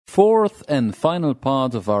Fourth and final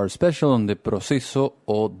part of our special on the Proceso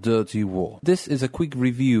or Dirty War. This is a quick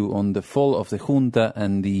review on the fall of the junta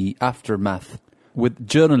and the aftermath with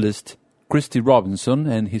journalist Christy Robinson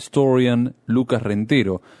and historian Lucas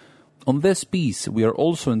Rentero. On this piece, we are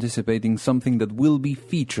also anticipating something that will be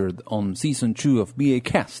featured on Season 2 of BA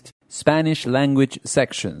Cast, Spanish language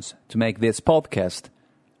sections, to make this podcast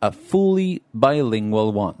a fully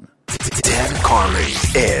bilingual one. Dan Carlin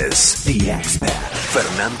is the expert.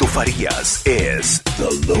 Fernando Farias is the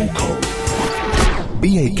local.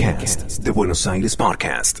 BA Cast, the Buenos Aires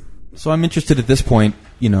podcast. So I'm interested at this point,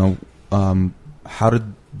 how did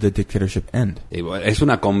the dictatorship end? Es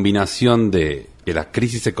una combinación de que las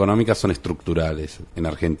crisis económicas son estructurales en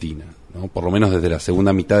Argentina, ¿no? Por lo menos desde la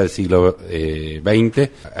segunda mitad del siglo XX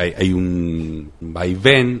hay un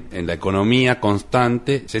vaivén en la economía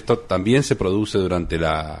constante. Esto también se produce durante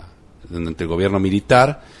el gobierno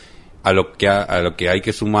militar, a lo que hay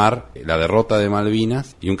que sumar la derrota de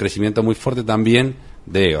Malvinas y un crecimiento muy fuerte también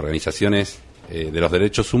de organizaciones de los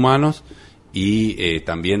derechos humanos y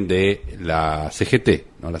también de la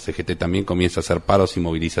CGT, ¿no? La CGT también comienza a hacer paros y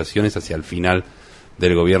movilizaciones hacia el final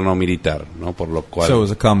del gobierno militar, ¿no? Por lo cual... So it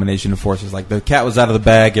was a combination of forces. Like the cat was out of the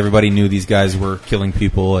bag, everybody knew these guys were killing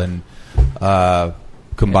people, and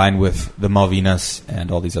combined with the Malvinas and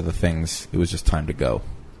all these other things, it was just time to go.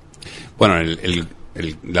 Bueno,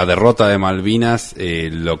 la derrota de Malvinas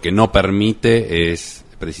lo que no permite es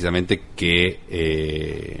precisamente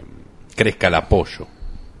que crezca el apoyo,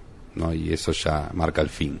 ¿no? Y eso ya marca el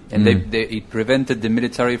fin. And it prevented the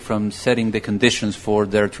military from setting the conditions for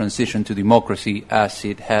their transition to democracy as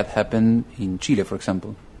it had happened in Chile, for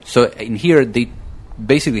example. So in here, they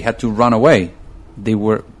basically had to run away. They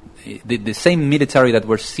were the same military that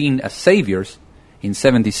were seen as saviors in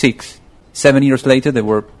 1976. 7 years later, they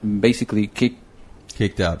were basically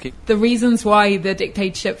kicked out. The reasons why the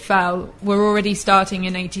dictatorship fell were already starting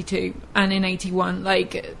in 82 and in 81.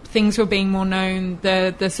 Like, things were being more known.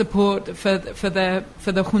 The support for the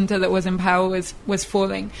junta that was in power was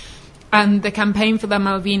falling, and the campaign for the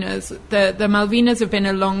Malvinas. The Malvinas have been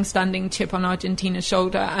a long-standing chip on Argentina's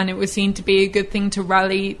shoulder, and it was seen to be a good thing to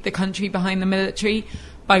rally the country behind the military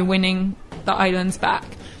by winning the islands back.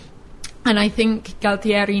 And I think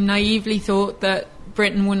Galtieri naively thought that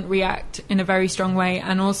Britain wouldn't react in a very strong way,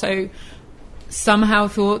 and also somehow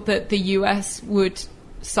thought that the US would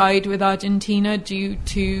side with Argentina due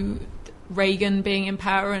to Reagan being in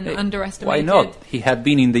power and underestimated. Why not? He had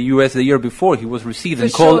been in the US the year before. He was received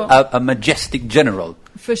and called a majestic general.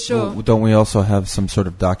 For sure. Well, don't we also have some sort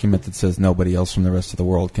of document that says nobody else from the rest of the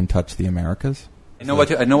world can touch the Americas? I know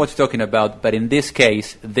what you're talking about, but in this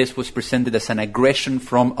case, this was presented as an aggression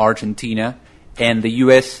from Argentina, and the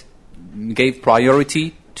US gave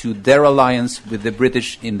priority to their alliance with the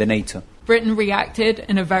British in the NATO. Britain reacted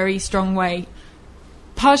in a very strong way,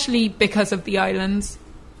 partially because of the islands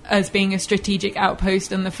as being a strategic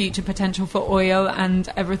outpost and the future potential for oil and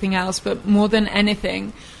everything else, but more than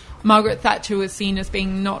anything, Margaret Thatcher was seen as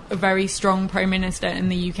being not a very strong Prime Minister in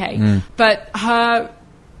the UK. But her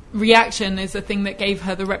reaction is the thing that gave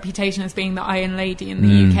her the reputation as being the Iron Lady in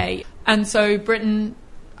the UK. And so Britain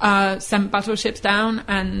sent battleships down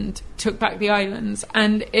and took back the islands.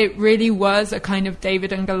 And it really was a kind of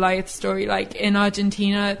David and Goliath story. Like, in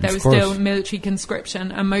Argentina, there was still military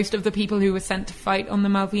conscription, and most of the people who were sent to fight on the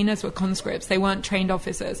Malvinas were conscripts. They weren't trained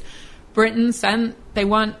officers. Britain they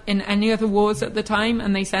weren't in any other wars at the time,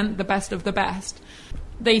 and they sent the best of the best.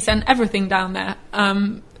 They sent everything down there.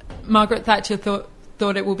 Margaret Thatcher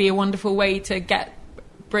thought it would be a wonderful way to get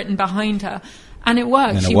Britain behind her. And it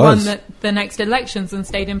worked. And she won the next elections and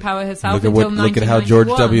stayed in power herself until 1991. Look at how George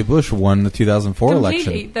W. Bush won the 2004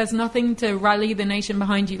 election. There's nothing to rally the nation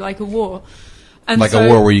behind you like a war. And like a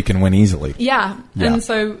war where you can win easily. Yeah. And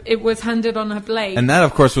so it was handed on her blade. And that,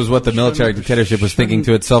 of course, was what the military dictatorship was thinking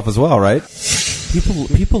to itself as well, right?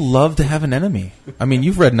 People love to have an enemy. I mean,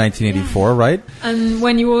 you've read 1984, right? And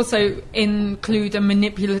when you also include a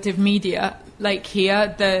manipulative media, like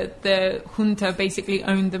here, the junta basically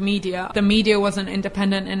owned the media. The media wasn't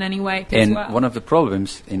independent in any way. And one of the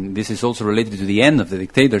problems, and this is also related to the end of the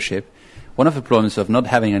dictatorship, one of the problems of not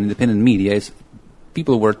having an independent media is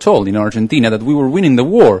people were told in Argentina that we were winning the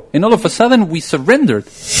war, and all of a sudden we surrendered.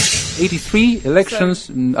 83 elections,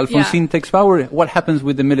 Alfonsín takes power. What happens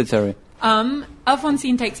with the military?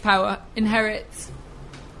 Alfonsín takes power, inherits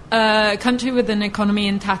a country with an economy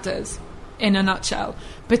in tatters, in a nutshell,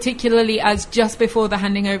 particularly as just before the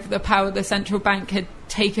handing over the power, the central bank had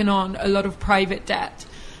taken on a lot of private debt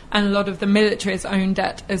and a lot of the military's own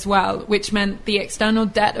debt as well, which meant the external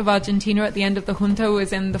debt of Argentina at the end of the junta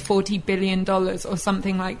was in the $40 billion or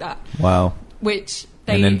something like that. Wow. Which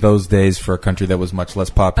And in those days, for a country that was much less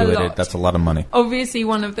populated, that's a lot of money. Obviously,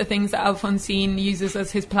 one of the things that Alfonsín uses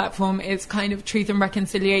as his platform is kind of truth and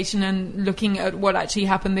reconciliation and looking at what actually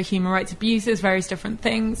happened, the human rights abuses, various different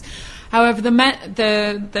things. However,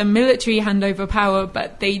 the military hand over power,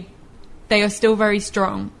 but they are still very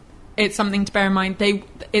strong. It's something to bear in mind.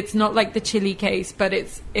 It's not like the Chile case, but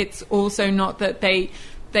it's also not that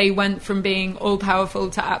they went from being all-powerful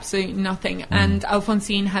to absolutely nothing. And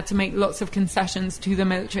Alfonsín had to make lots of concessions to the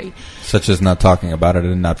military. Such as not talking about it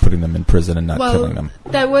and not putting them in prison and not killing them.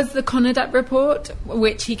 There was the CONADEP report,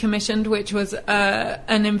 which he commissioned, which was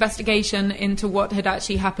an investigation into what had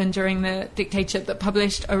actually happened during the dictatorship, that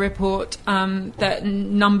published a report that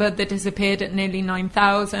numbered the disappeared at nearly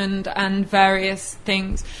 9,000 and various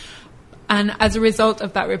things. And as a result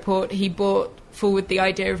of that report, he brought forward the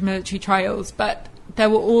idea of military trials. But there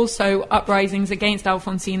were also uprisings against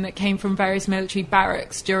Alfonsín that came from various military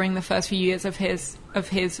barracks during the first few years of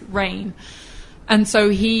his reign. And so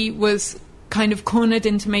he was kind of cornered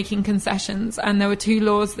into making concessions. And there were two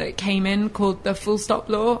laws that came in called the Full Stop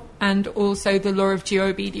Law and also the Law of Due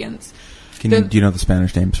Obedience. Do you know the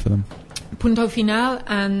Spanish names for them? Punto Final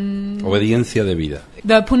and... Obediencia debida.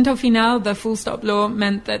 The Punto Final, the Full Stop Law,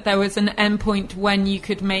 meant that there was an endpoint when you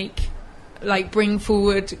could bring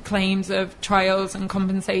forward claims of trials and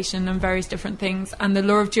compensation and various different things. And the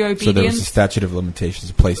Law of Due Obedience... So there was a statute of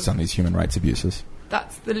limitations placed on these human rights abuses.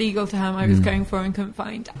 That's the legal term I was going for and couldn't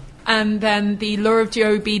find. And then the Law of Due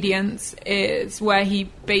Obedience is where he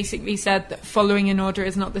basically said that following an order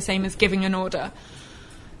is not the same as giving an order.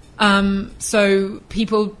 So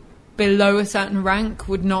people below a certain rank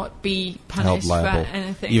would not be punished for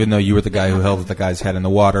anything. Even though you were the guy who held the guy's head in the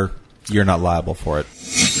water, you're not liable for it.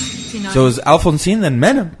 So is Alfonsín then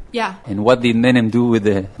Menem? Yeah. And what did Menem do with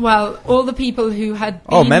the... Well, all the people who had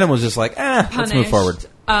been Menem was just like, let's move forward.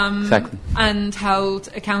 Exactly. And held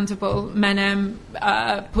accountable. Menem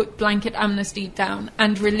put blanket amnesty down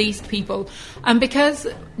and released people. And because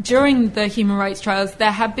during the human rights trials,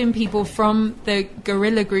 there had been people from the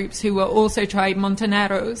guerrilla groups who were also tried,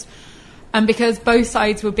 Montoneros. And because both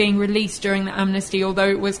sides were being released during the amnesty, although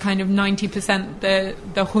it was kind of 90% the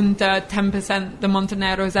junta, 10% the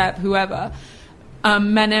Montoneros, whoever,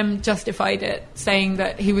 Menem justified it, saying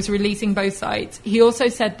that he was releasing both sides. He also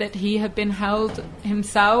said that he had been held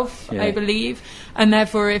himself, I believe, and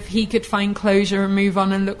therefore if he could find closure and move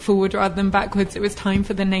on and look forward rather than backwards, it was time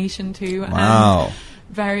for the nation to. Wow. And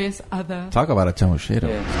various other... Talk about a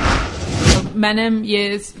Tomoshiro. Menem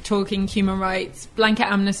years talking human rights, blanket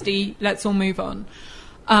amnesty, let's all move on.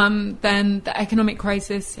 Then the economic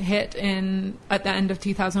crisis hit at the end of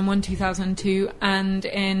 2001, 2002, and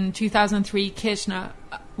in 2003 Kirchner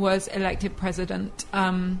was elected president.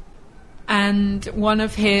 And one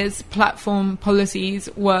of his platform policies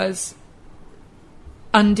was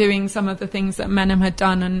undoing some of the things that Menem had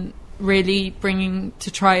done and really bringing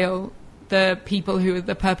to trial the people who are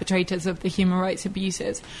the perpetrators of the human rights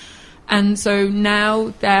abuses. And so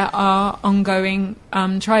now there are ongoing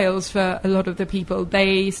trials for a lot of the people.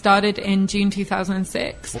 They started in June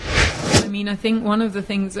 2006. I mean, I think one of the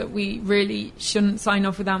things that we really shouldn't sign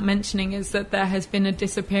off without mentioning is that there has been a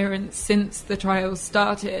disappearance since the trials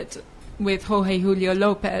started with Jorge Julio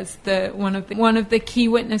Lopez, one of the key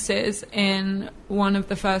witnesses in one of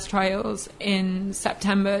the first trials in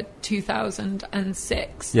September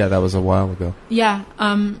 2006. Yeah, that was a while ago. Yeah,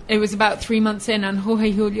 it was about 3 months in, and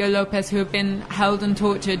Jorge Julio Lopez, who had been held and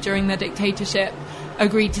tortured during the dictatorship,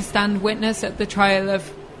 agreed to stand witness at the trial of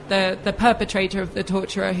the perpetrator of the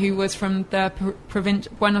torture, who was from the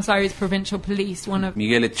Buenos Aires Provincial Police, one of...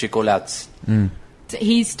 Miguel Echecolatz.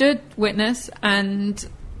 He stood witness, and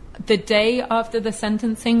the day after the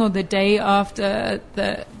sentencing, or the day after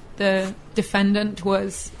the defendant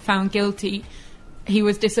was found guilty, he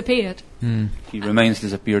was disappeared. He remains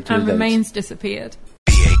disappeared till and date. remains disappeared.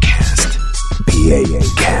 BAcast.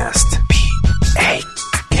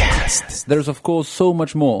 There's of course so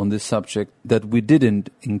much more on this subject that we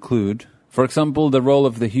didn't include. For example, the role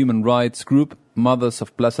of the human rights group Mothers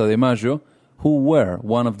of Plaza de Mayo, who were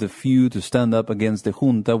one of the few to stand up against the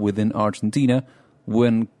junta within Argentina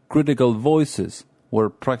when critical voices were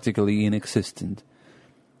practically inexistent.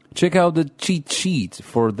 Check out the cheat sheet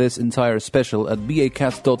for this entire special at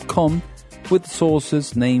bacast.com with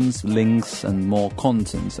sources, names, links and more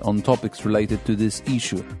content on topics related to this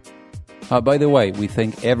issue. By the way, we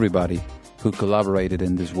thank everybody who collaborated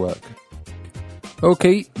in this work.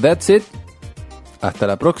 Okay, that's it. Hasta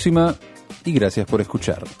la próxima y gracias por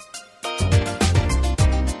escuchar.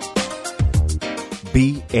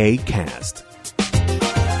 BAcast.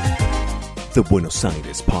 The Buenos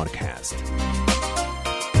Aires Podcast.